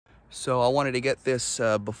So I wanted to get this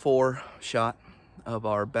before shot of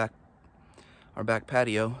our back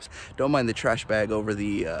patio. Don't mind the trash bag over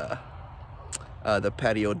the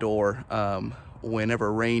patio door.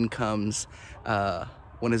 Whenever rain comes,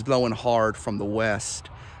 when it's blowing hard from the west,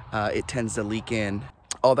 it tends to leak in.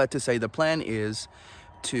 All that to say, the plan is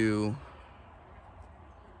to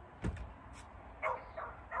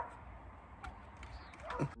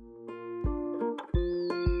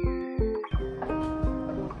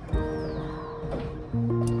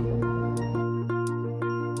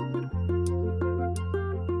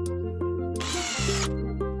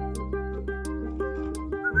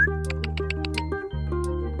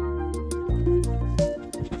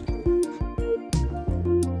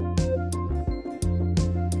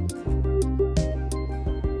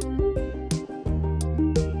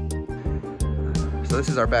So this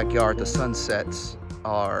is our backyard. The sunsets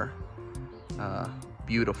are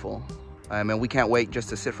beautiful. And we can't wait just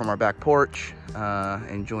to sit from our back porch,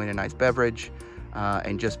 enjoying a nice beverage,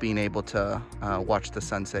 and just being able to watch the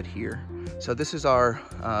sunset here. So this is our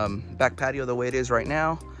back patio the way it is right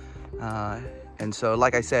now. And so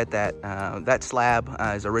like I said, that slab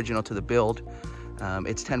is original to the build.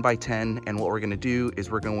 It's 10 by 10, and what we're gonna do is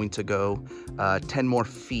we're going to go 10 more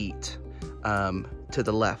feet to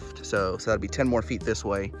the left. So that'll be 10 more feet this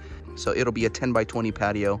way. So it'll be a 10 by 20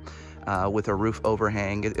 patio with a roof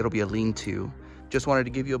overhang. It'll be a lean-to. Just wanted to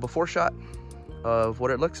give you a before shot of what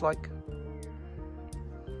it looks like.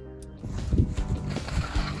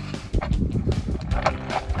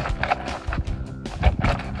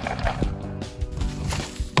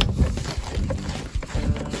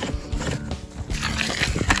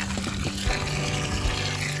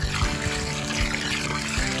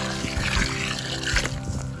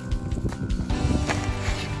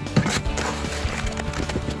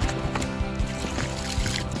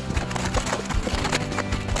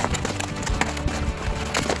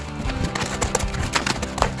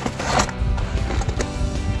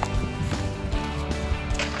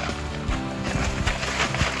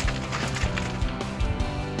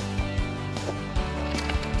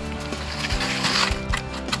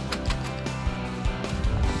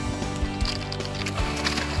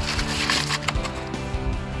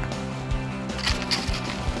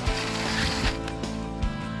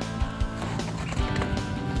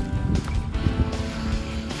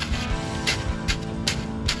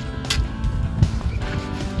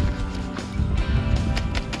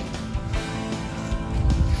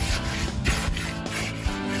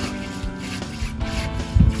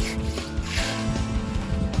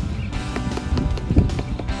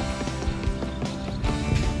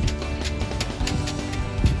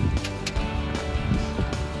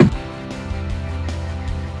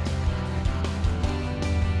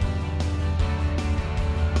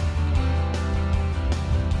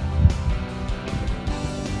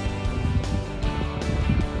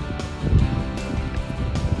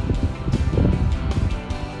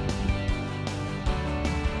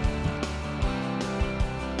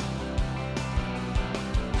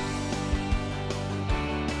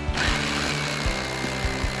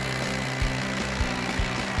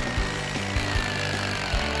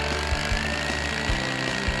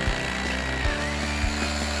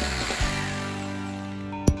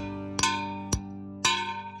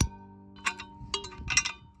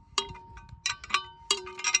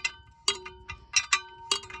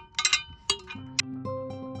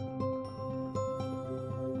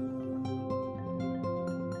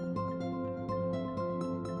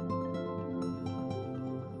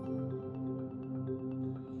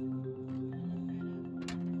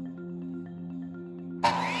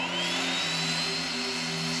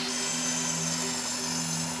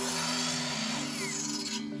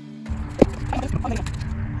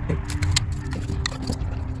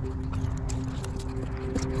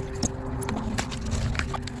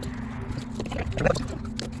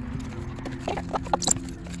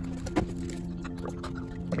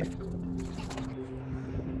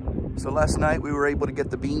 So last night we were able to get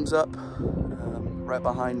the beams up right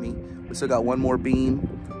behind me. We still got one more beam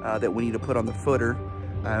that we need to put on the footer,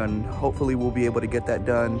 and hopefully we'll be able to get that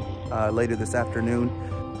done later this afternoon.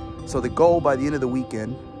 So the goal by the end of the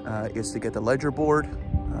weekend is to get the ledger board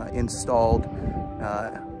installed,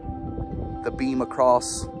 the beam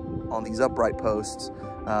across on these upright posts,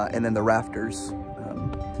 and then the rafters.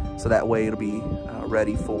 So that way it'll be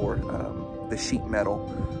ready for the sheet metal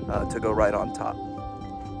to go right on top.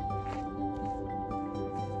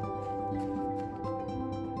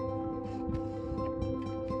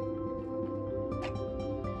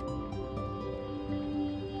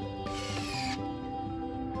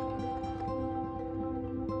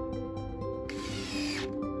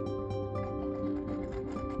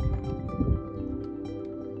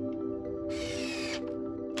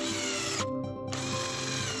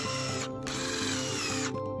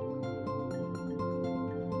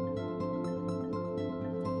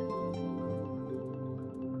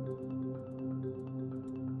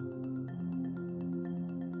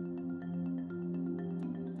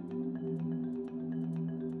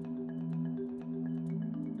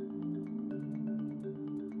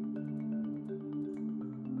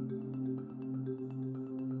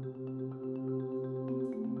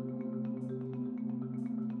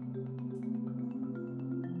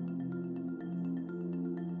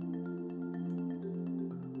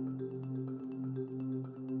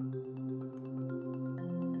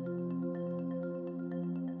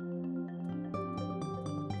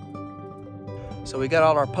 So we got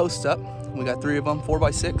all our posts up. We got 3 of them,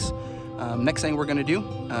 4x6. Next thing we're gonna do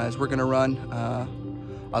is we're gonna run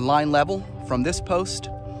a line level from this post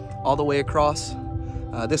all the way across.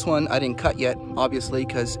 This one I didn't cut yet, obviously,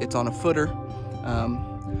 because it's on a footer,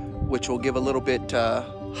 which will give a little bit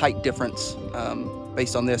height difference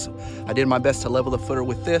based on this. I did my best to level the footer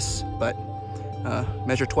with this, but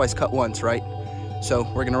measure twice, cut once, right? So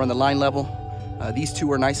we're gonna run the line level. These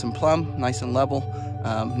two are nice and plumb, nice and level.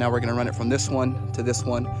 Now we're gonna run it from this one to this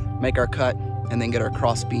one, make our cut, and then get our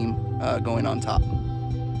cross beam going on top.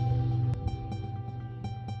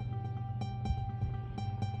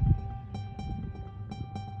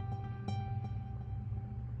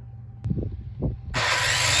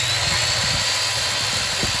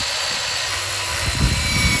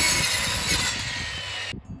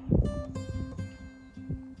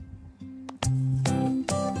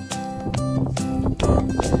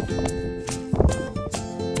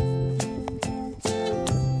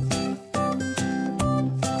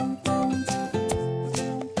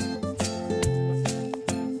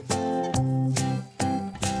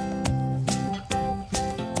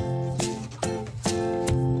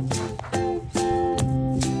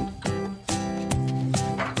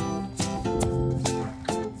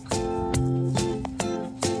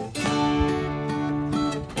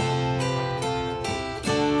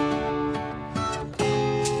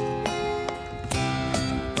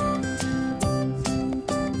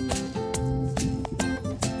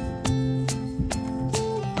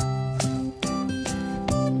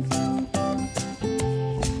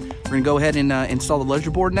 We're gonna go ahead and install the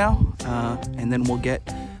ledger board now, and then we'll get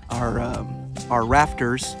our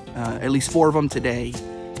rafters, at least 4 of them today,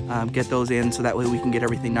 get those in so that way we can get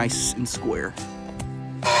everything nice and square.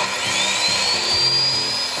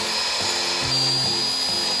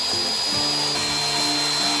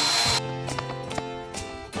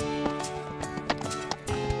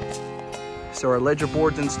 So our ledger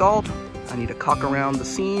board's installed. I need to caulk around the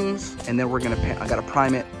seams, and then I gotta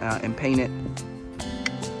prime it and paint it.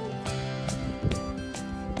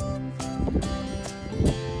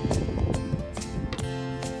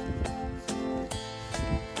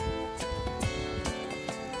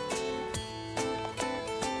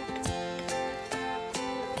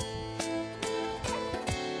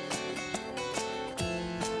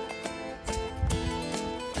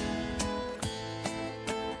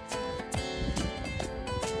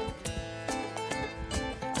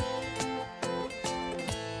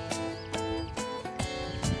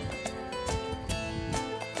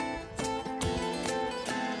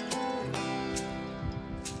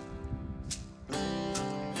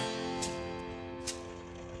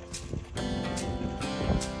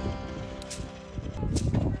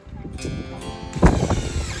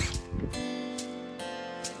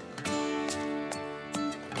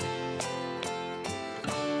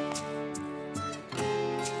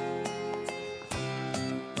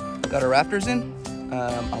 Got our rafters in.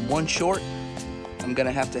 I'm one short. I'm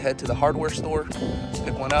gonna have to head to the hardware store,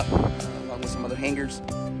 pick one up, along with some other hangers,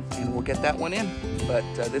 and we'll get that one in. But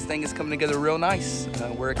this thing is coming together real nice.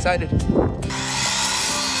 We're excited.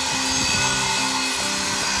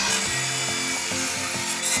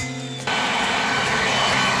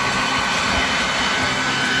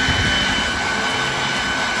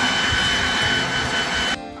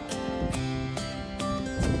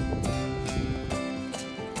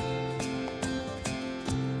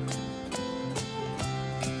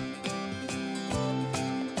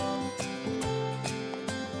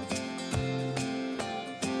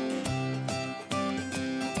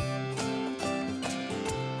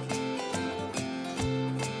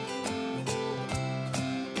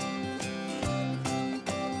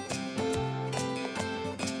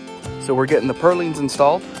 So we're getting the purlins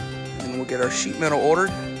installed, and we'll get our sheet metal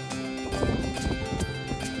ordered.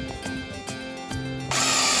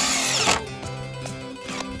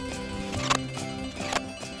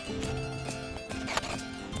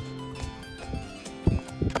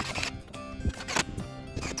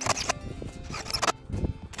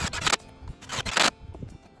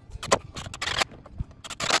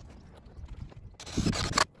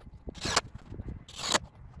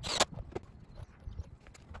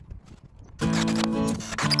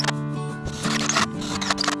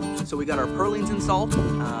 So we got our purlins installed.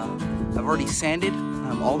 I've already sanded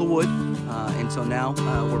all the wood, and so now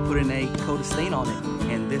we're putting a coat of stain on it,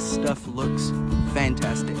 and this stuff looks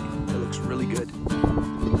fantastic. It looks really good.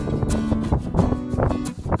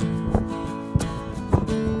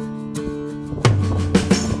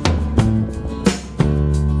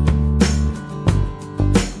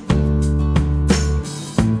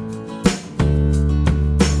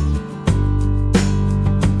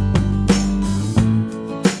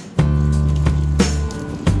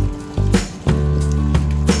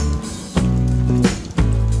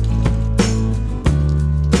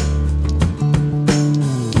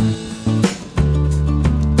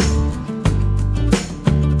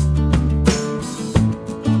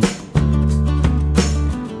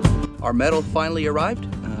 our metal finally arrived.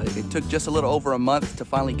 It took just a little over a month to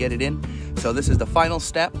finally get it in. So this is the final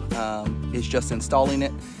step, is just installing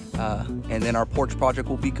it, and then our porch project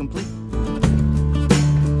will be complete.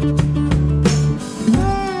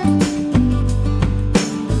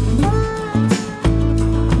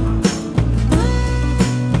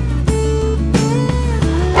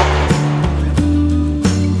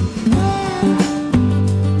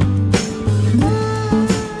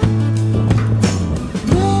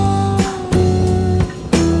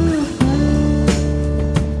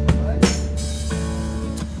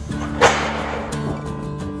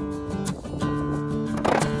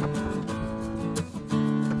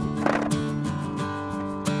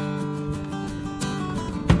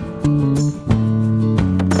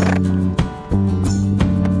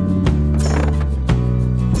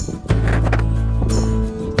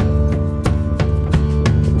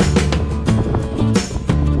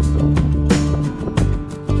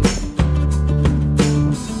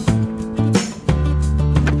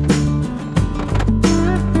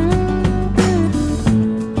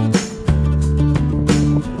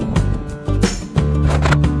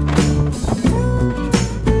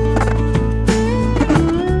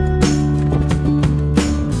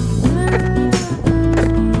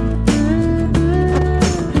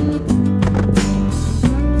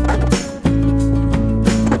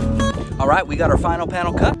 Alright, we got our final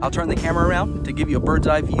panel cut. I'll turn the camera around to give you a bird's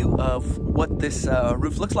eye view of what this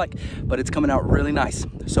roof looks like, but it's coming out really nice.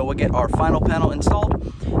 So we'll get our final panel installed.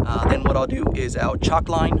 Then what I'll do is I'll chalk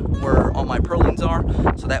line where all my purlins are,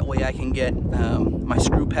 so that way I can get my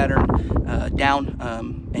screw pattern down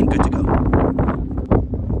and good to go.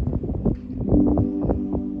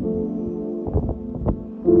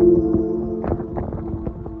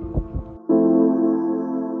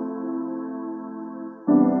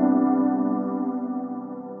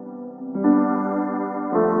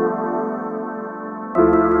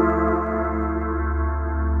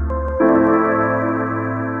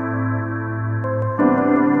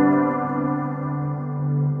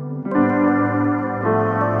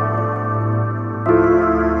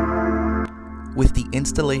 With the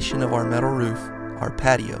installation of our metal roof, our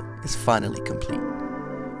patio is finally complete.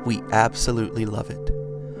 We absolutely love it.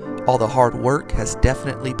 All the hard work has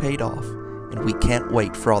definitely paid off, and we can't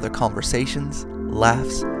wait for all the conversations,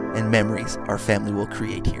 laughs, and memories our family will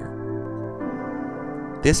create here.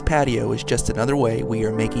 This patio is just another way we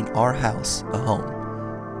are making our house a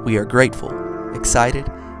home. We are grateful, excited,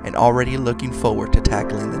 and already looking forward to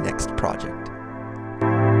tackling the next project.